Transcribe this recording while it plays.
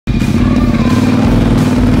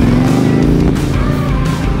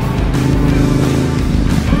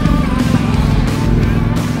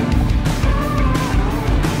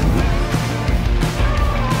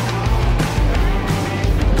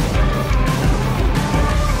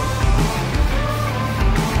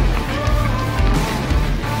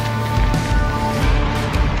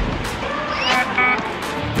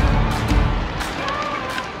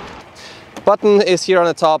button is here on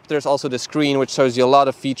the top. There's also the screen, which shows you a lot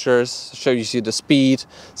of features, shows you the speed,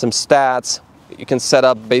 some stats. You can set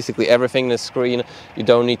up basically everything in the screen. You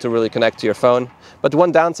don't need to really connect to your phone. But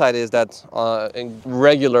one downside is that in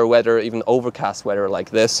regular weather, even overcast weather like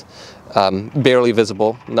this, barely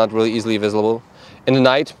visible, not really easily visible. In the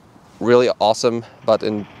night, really awesome, but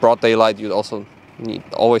in broad daylight, you also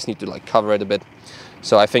always need to like cover it a bit.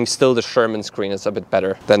 So I think still the Sherman screen is a bit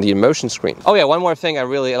better than the Emotion screen. Oh yeah, one more thing I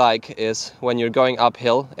really like is when you're going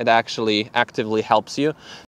uphill, it actually actively helps you.